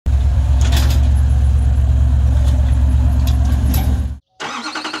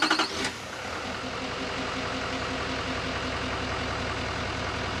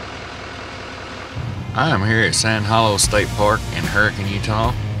I am here at Sand Hollow State Park in Hurricane,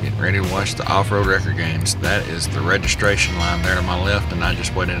 Utah, getting ready to watch the off-road record games. That is the registration line there to my left, and I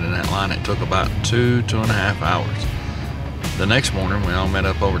just waited in that line. It took about 2.5 hours. The next morning, we all met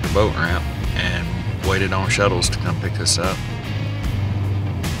up over at the boat ramp and waited on shuttles to come pick us up.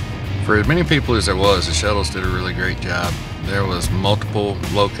 For as many people as there was, the shuttles did a really great job. There was multiple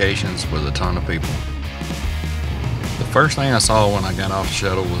locations with a ton of people. The first thing I saw when I got off the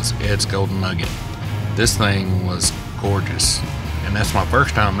shuttle was Ed's Golden Nugget. This thing was gorgeous, and that's my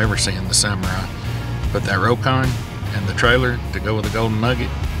first time ever seeing the Samurai. Put that rope on and the trailer to go with the Golden Nugget,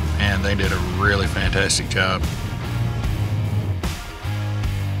 and they did a really fantastic job.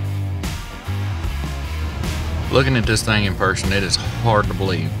 Looking at this thing in person, it is hard to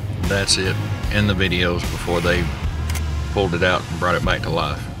believe that's it in the videos before they pulled it out and brought it back to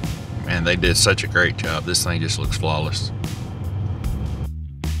life. Man, they did such a great job. This thing just looks flawless.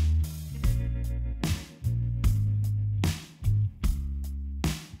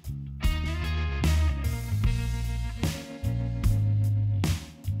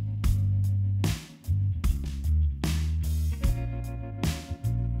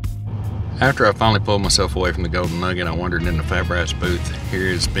 After I finally pulled myself away from the Golden Nugget, I wandered into Fab Rats booth. Here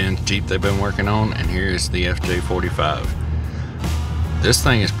is Ben's Jeep they've been working on, and here is the FJ45. This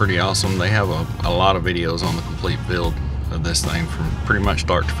thing is pretty awesome. They have a lot of videos on the complete build of this thing from pretty much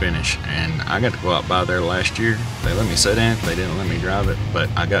start to finish, and I got to go out by there last year. They let me sit in it, they didn't let me drive it, but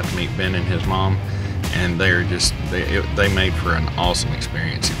I got to meet Ben and his mom, and they made for an awesome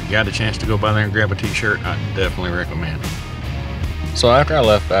experience. If you got a chance to go by there and grab a t-shirt, I definitely recommend it. So after I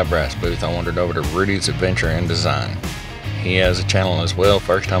left Fab Rats booth, I wandered over to Rudy's Adventure and Design. He has a channel as well.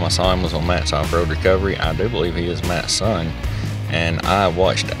 First time I saw him was on Matt's Off-Road Recovery. I do believe he is Matt's son, and I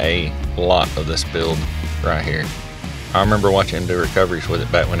watched a lot of this build right here. I remember watching him do recoveries with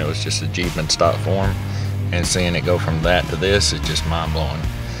it back when it was just a Jeep in stock form, and seeing it go from that to this is just mind-blowing.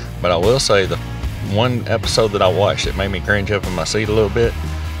 But I will say the one episode that I watched that made me cringe up in my seat a little bit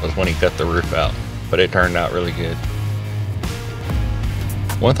was when he cut the roof out, but it turned out really good.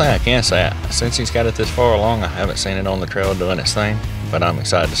 One thing I can say, since he's got it this far along, I haven't seen it on the trail doing its thing, but I'm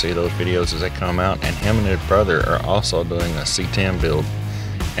excited to see those videos as they come out. And him and his brother are also doing a C10 build,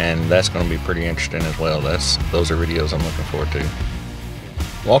 and that's going to be pretty interesting as well. Those are videos I'm looking forward to.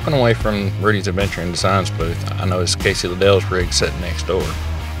 Walking away from Rudy's Adventure and Designs booth, I noticed Casey Liddell's rig sitting next door.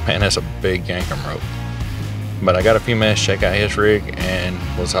 Man, that's a big yankum rope. But I got a few minutes to check out his rig, and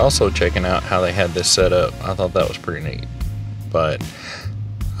was also checking out how they had this set up. I thought that was pretty neat. But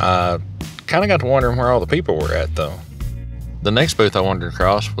I kind of got to wondering where all the people were at, though. The next booth I wandered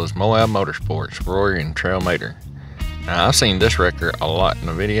across was Moab Motorsports, Rory and Trail Mater. Now, I've seen this wrecker a lot in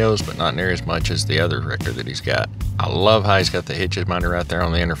the videos, but not near as much as the other wrecker that he's got. I love how he's got the hitches mounted right there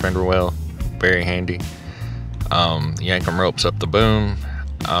on the inner fender well. Very handy. Yankum ropes up the boom.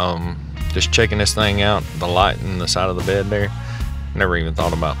 Just checking this thing out, the light in the side of the bed there. Never even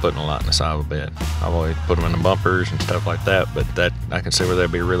thought about putting a light in the side of a bed. I've always put them in the bumpers and stuff like that, but that I can see where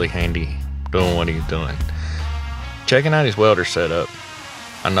that'd be really handy doing what he's doing. Checking out his welder setup,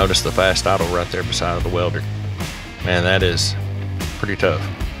 I noticed the fast idle right there beside the welder. Man, that is pretty tough.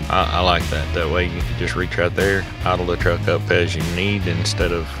 I like that. That way you can just reach right there, idle the truck up as you need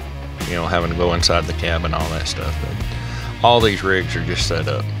instead of, having to go inside the cab and all that stuff. But all these rigs are just set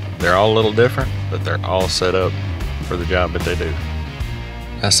up. They're all a little different, but they're all set up for the job that they do.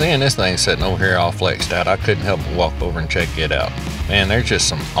 Now, seeing this thing sitting over here all flexed out, I couldn't help but walk over and check it out. Man, there's just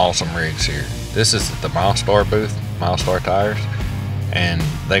some awesome rigs here. This is at the Milestar booth, Milestar Tires, and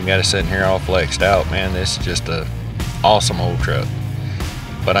they've got it sitting here all flexed out. Man, this is just a awesome old truck.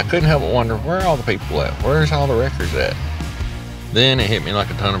 But I couldn't help but wonder, where are all the people at? Where's all the wreckers at? Then it hit me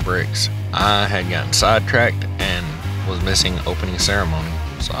like a ton of bricks. I had gotten sidetracked and was missing opening ceremony.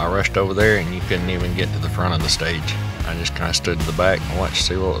 So I rushed over there, and you couldn't even get to the front of the stage. I just kind of stood to the back and watched to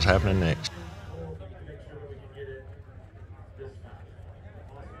see what was happening next.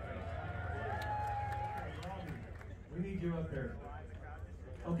 We need you up there.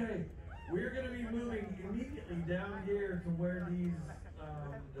 Okay, we're going to be moving immediately down here to where these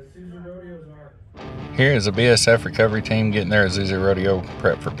the Azusa Rodeos are. Here is the BSF Recovery team getting their Azusa Rodeo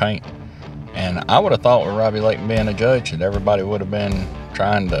prep for paint. And I would have thought with Robbie Layton being a judge that everybody would have been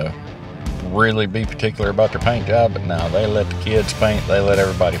trying to really be particular about their paint job, but no, they let the kids paint, they let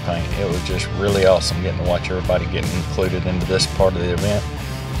everybody paint. It was just really awesome getting to watch everybody getting included into this part of the event,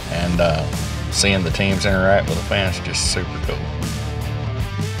 and seeing the teams interact with the fans, just super cool.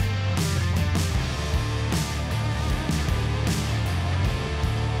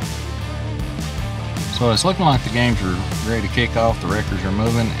 So it's looking like the games are ready to kick off, the records are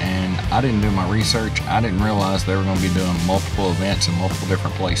moving, and I didn't do my research. I didn't realize they were going to be doing multiple events in multiple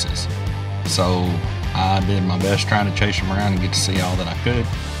different places. So I did my best trying to chase them around and get to see all that I could,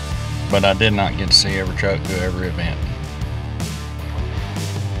 but I did not get to see every truck do every event.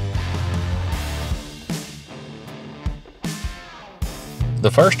 The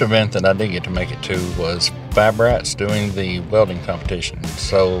first event that I did get to make it to was Fab Rats doing the welding competition.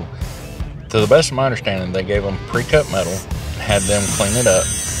 So, to the best of my understanding, they gave them pre-cut metal, had them clean it up,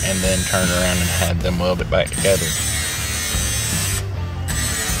 and then turn around and had them weld it back together.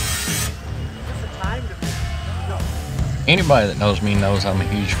 Anybody that knows me knows I'm a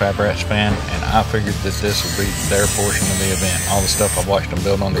huge Fab Rats fan, and I figured that this would be their portion of the event. All the stuff I've watched him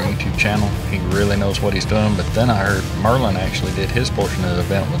build on their YouTube channel, he really knows what he's doing. But then I heard Merlin actually did his portion of the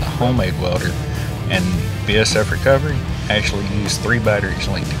event with a homemade welder, and BSF Recovery actually used 3 batteries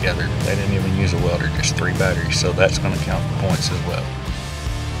linked together. They didn't even use a welder, just 3 batteries, so that's going to count for points as well.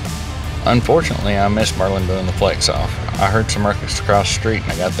 Unfortunately, I missed Merlin doing the flex off. I heard some records across the street,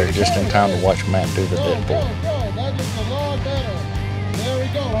 and I got there just in time to watch Matt do the Deadpool. That looks a lot better. There we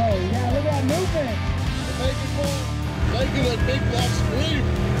go. Oh, yeah, look at that movement. Making that big black scream.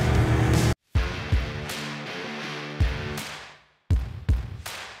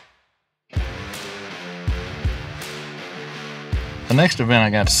 The next event I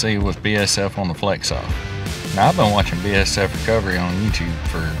got to see was BSF on the flex off. Now, I've been watching BSF Recovery on YouTube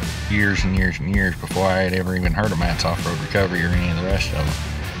for years and years and years before I had ever even heard of Matt's Off-Road Recovery or any of the rest of them.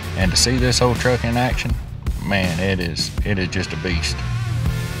 And to see this whole truck in action, man, it is just a beast.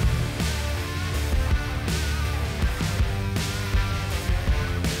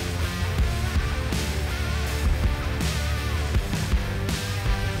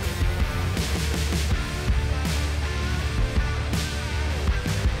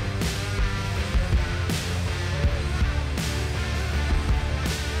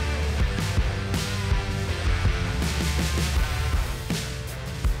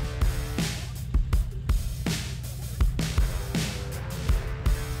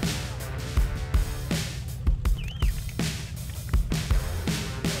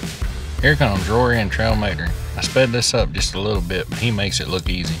 Here comes Rory and Trailmaker. I sped this up just a little bit, but he makes it look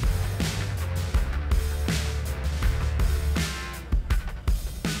easy.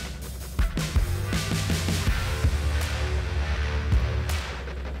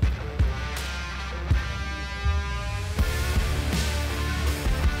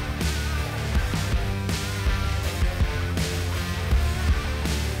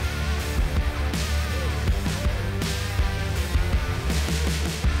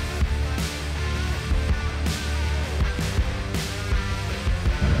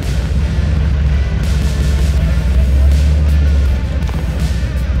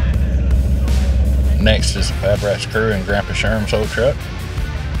 Next is the Fab Rats crew and Grandpa Sherm's old truck.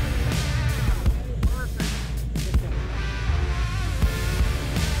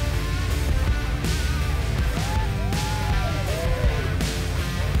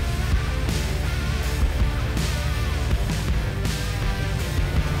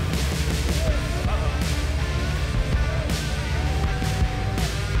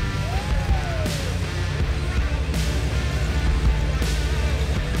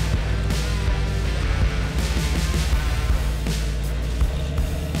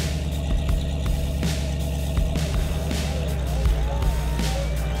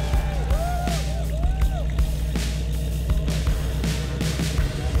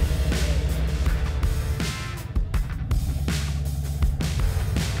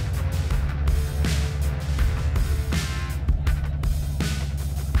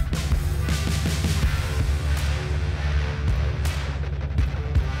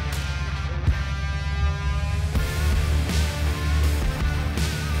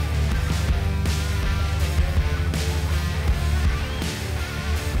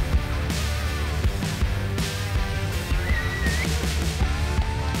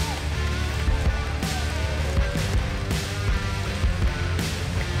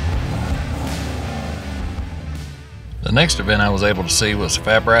 The next event I was able to see was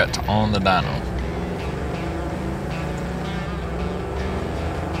Fab Rats on the dyno.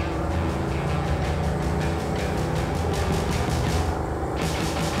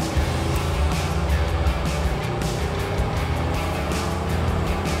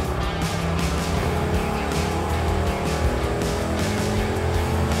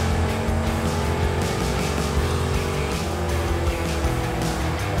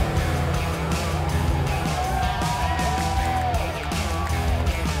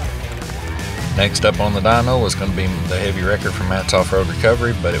 Next up on the dyno was going to be the heavy record from Matt's Off-Road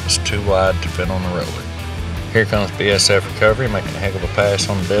Recovery, but it was too wide to fit on the roller. Here comes BSF Recovery, making a heck of a pass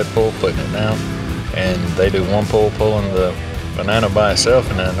on the dead pull, putting it down. And they do one pull, pulling the banana by itself,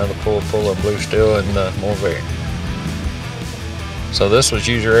 and then another pull, pulling blue steel and the Mulberry. So this was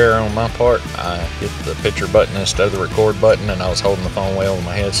user error on my part. I hit the picture button instead of the record button, and I was holding the phone way over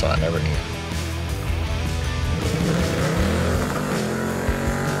my head, so I never knew.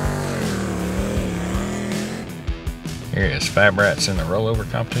 Here is Fab Rats in the rollover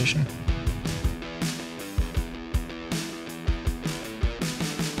competition.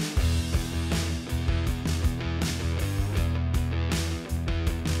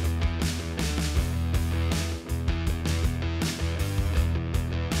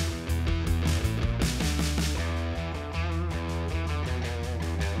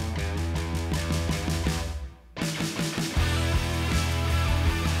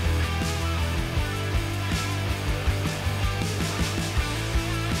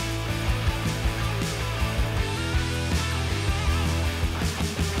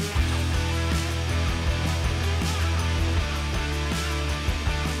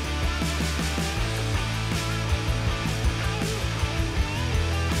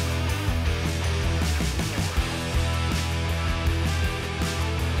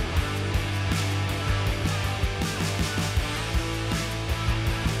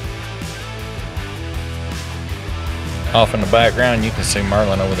 Off in the background, you can see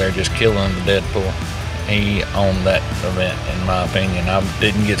Merlin over there just killing the dead pull. He owned that event, in my opinion. I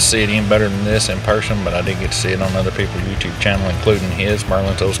didn't get to see it any better than this in person, but I did get to see it on other people's YouTube channel, including his,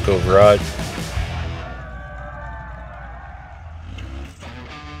 Merlin's Old School Garage.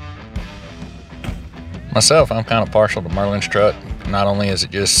 Myself, I'm kind of partial to Merlin's truck. Not only is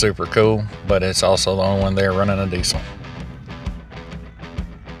it just super cool, but it's also the only one there running a diesel.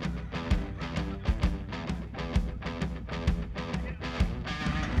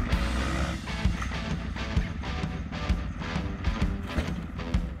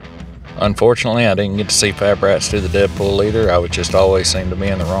 Unfortunately, I didn't get to see Fab Rats do the dead pull either. I would just always seem to be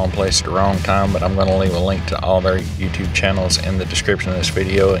in the wrong place at the wrong time, but I'm going to leave a link to all their YouTube channels in the description of this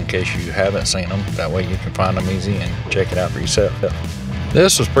video in case you haven't seen them. That way you can find them easy and check it out for yourself.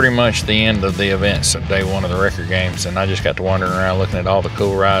 This was pretty much the end of the events of day one of the record games, and I just got to wandering around looking at all the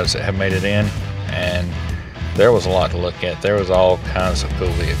cool rides that have made it in, and there was a lot to look at. There was all kinds of cool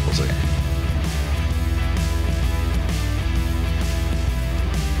vehicles there.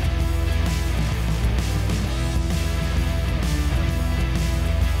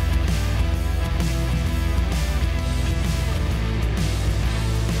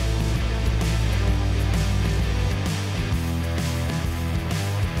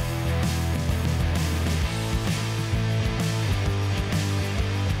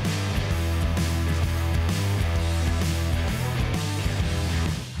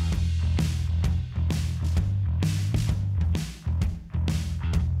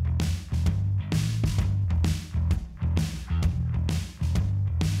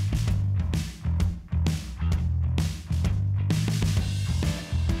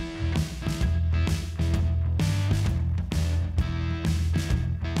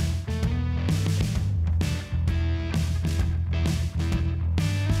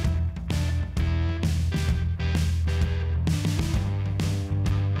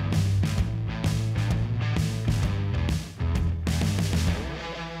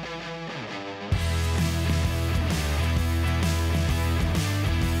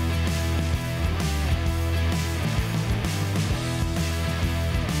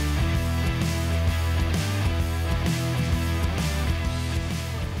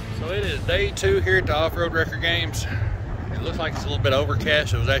 It is day two here at the Off-Road Record Games. It looks like it's a little bit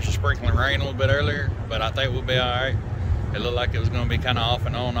overcast. It was actually sprinkling rain a little bit earlier, but I think we'll be all right. It looked like it was going to be kind of off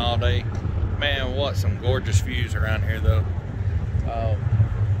and on all day. Man, what some gorgeous views around here, though.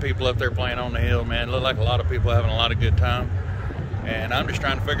 People up there playing on the hill, man. It looked like a lot of people having a lot of good time. And I'm just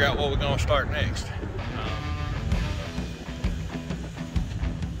trying to figure out what we're going to start next.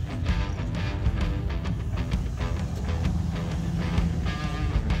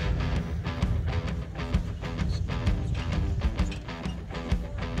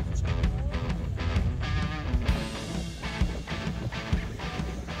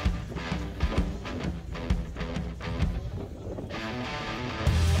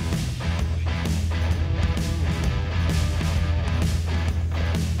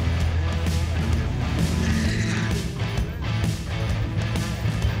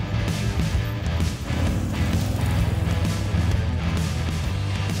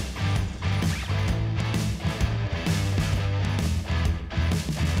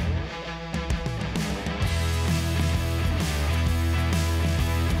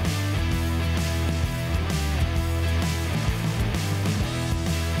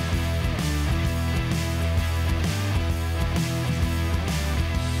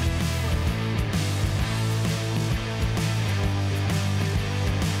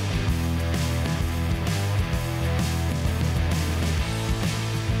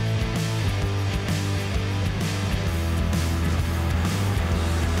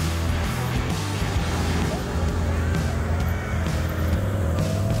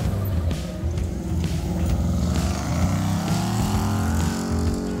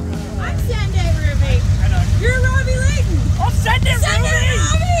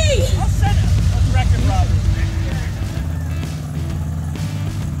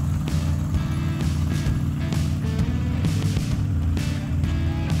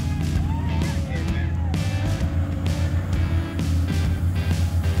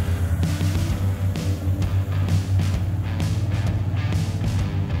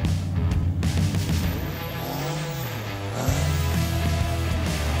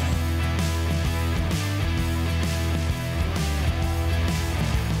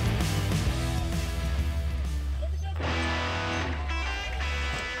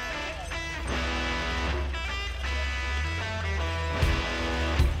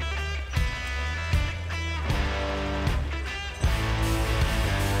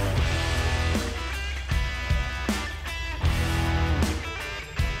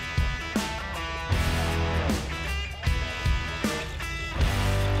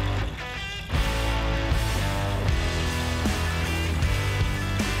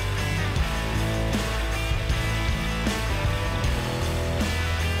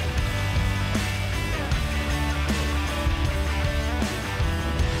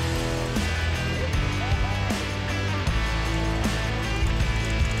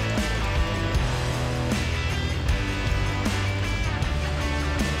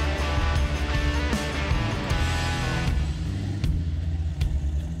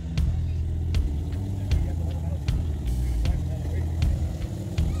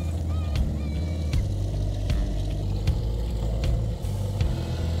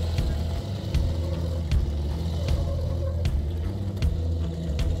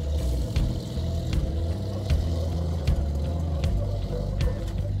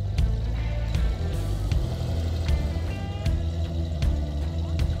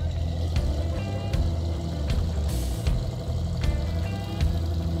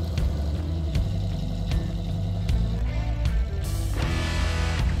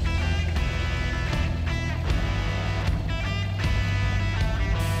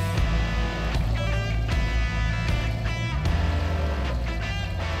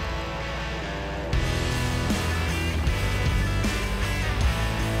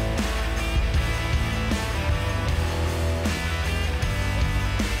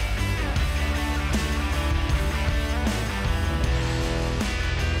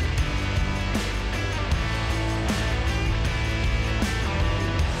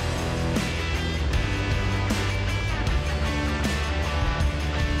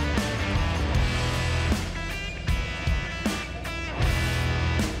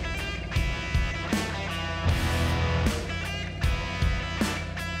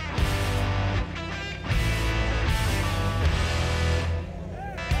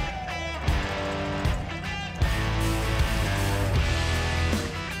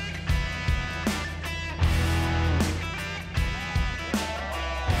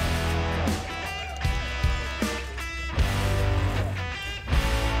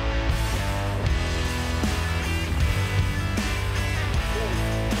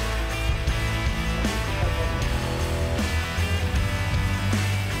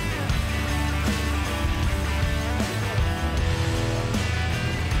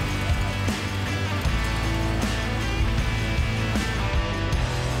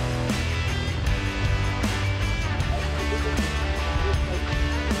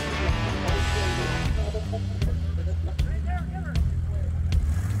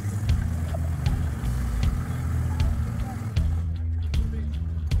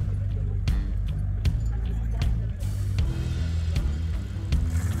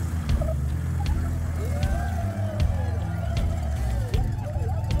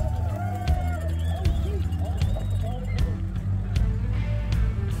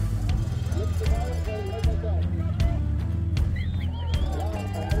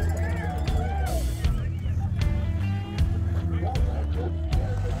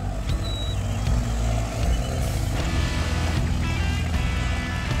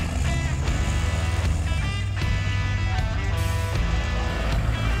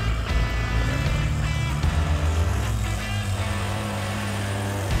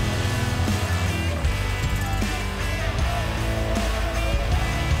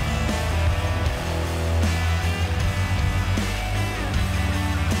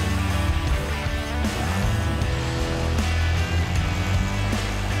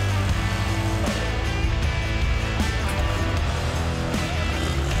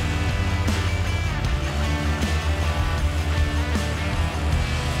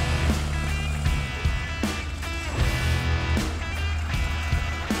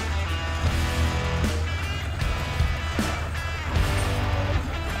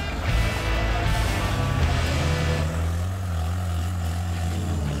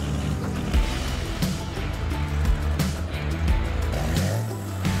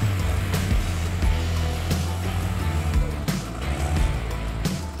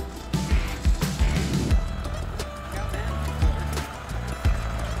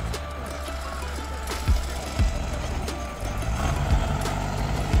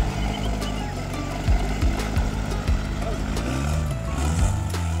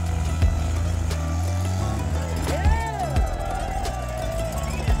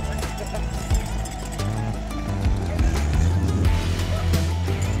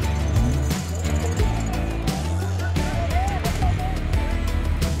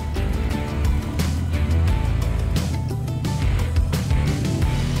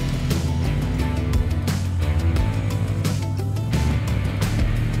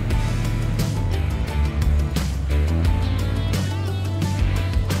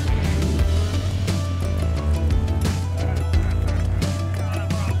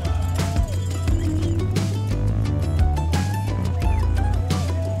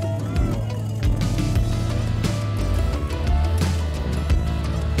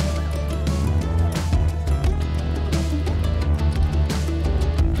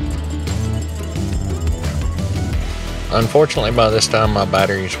 Unfortunately, by this time my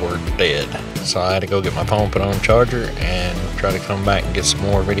batteries were dead, so I had to go get my phone put on charger and try to come back and get some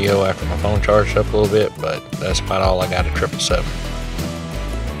more video after my phone charged up a little bit, but that's about all I got at 777.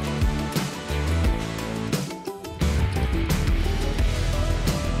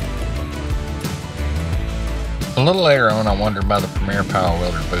 A little later on, I wandered by the Premier Power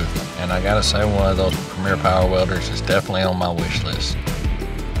Welder booth, and I gotta say, one of those Premier Power Welders is definitely on my wish list.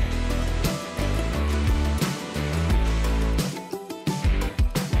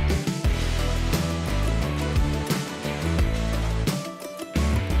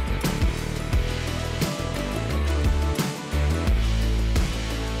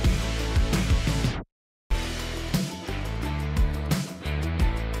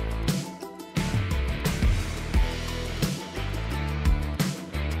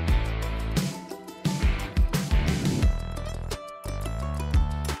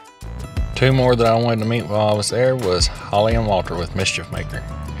 Two more that I wanted to meet while I was there was Holly and Walter with Mischief Maker,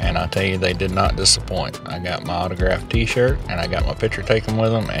 and I tell you, they did not disappoint. I got my autographed t-shirt and I got my picture taken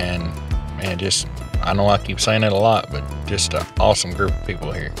with them, and just, I know I keep saying it a lot, but just an awesome group of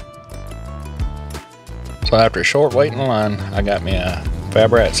people here. So after a short wait in line, I got me a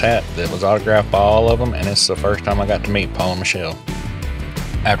Fab Rats hat that was autographed by all of them, and it's the first time I got to meet Paul and Michelle.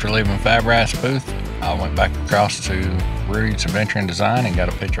 After leaving Fab Rats booth, I went back across to Rudy's Adventure and Design and got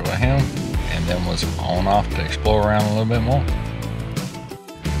a picture with him, and then was on off to explore around a little bit more.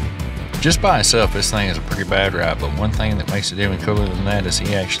 Just by itself, this thing is a pretty bad ride, but one thing that makes it even cooler than that is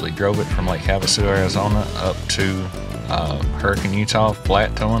he actually drove it from Lake Havasu, Arizona up to Hurricane, Utah,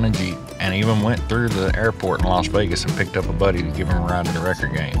 flat towing a Jeep, and even went through the airport in Las Vegas and picked up a buddy to give him a ride to the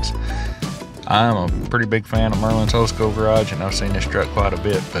record games. I'm a pretty big fan of Merlins Old School Garage, and I've seen this truck quite a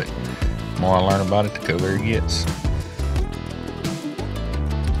bit, but the more I learn about it, the cooler it gets.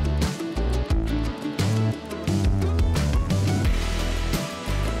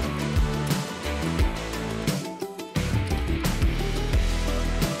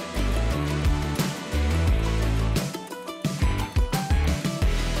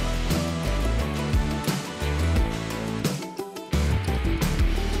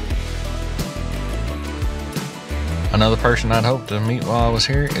 Another person I'd hoped to meet while I was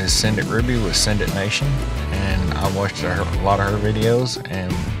here is Send It Ruby with Send It Nation, and I watched a lot of her videos,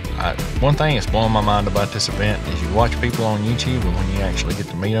 and one thing that's blowing my mind about this event is you watch people on YouTube, and when you actually get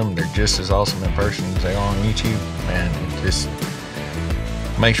to meet them, they're just as awesome in person as they are on YouTube, and it just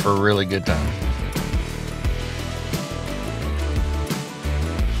makes for a really good time.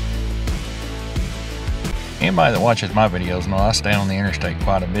 Anybody that watches my videos know I stay on the interstate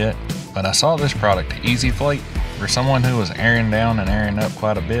quite a bit, but I saw this product, Easy Flate. For someone who was airing down and airing up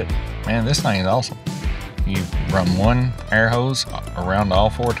quite a bit, man, this thing is awesome. You run one air hose around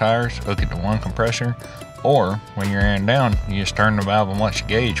all 4 tires, hook it to one compressor, or when you're airing down, you just turn the valve and watch the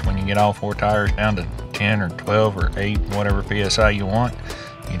gauge. When you get all 4 tires down to 10 or 12 or 8, whatever PSI you want,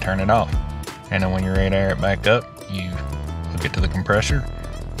 you turn it off. And then when you're ready to air it back up, you hook it to the compressor,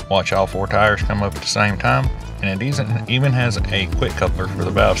 watch all 4 tires come up at the same time, and it even has a quick coupler for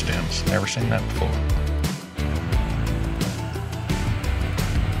the valve stems. Never seen that before.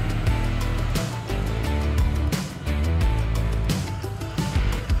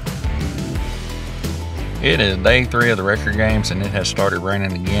 It is day 3 of the record games, and it has started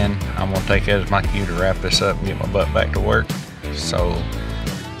raining again. I'm going to take that as my cue to wrap this up and get my butt back to work. So,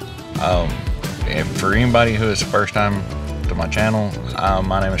 for anybody who is the first time to my channel,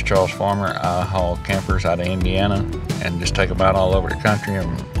 my name is Charles Farmer. I haul campers out of Indiana and just take them out all over the country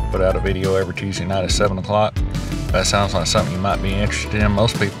and put out a video every Tuesday night at 7 o'clock. That sounds like something you might be interested in.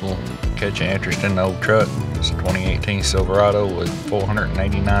 Most people catch an interest in the old truck. It's a 2018 Silverado with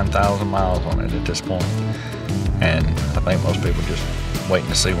 489,000 miles on it at this point. And I think most people just waiting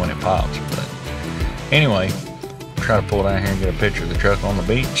to see when it pops. But anyway, try to pull down here and get a picture of the truck on the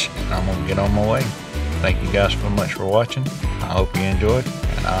beach, and I'm gonna get on my way. Thank you guys so much for watching. I hope you enjoyed,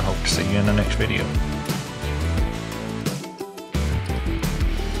 and I hope to see you in the next video.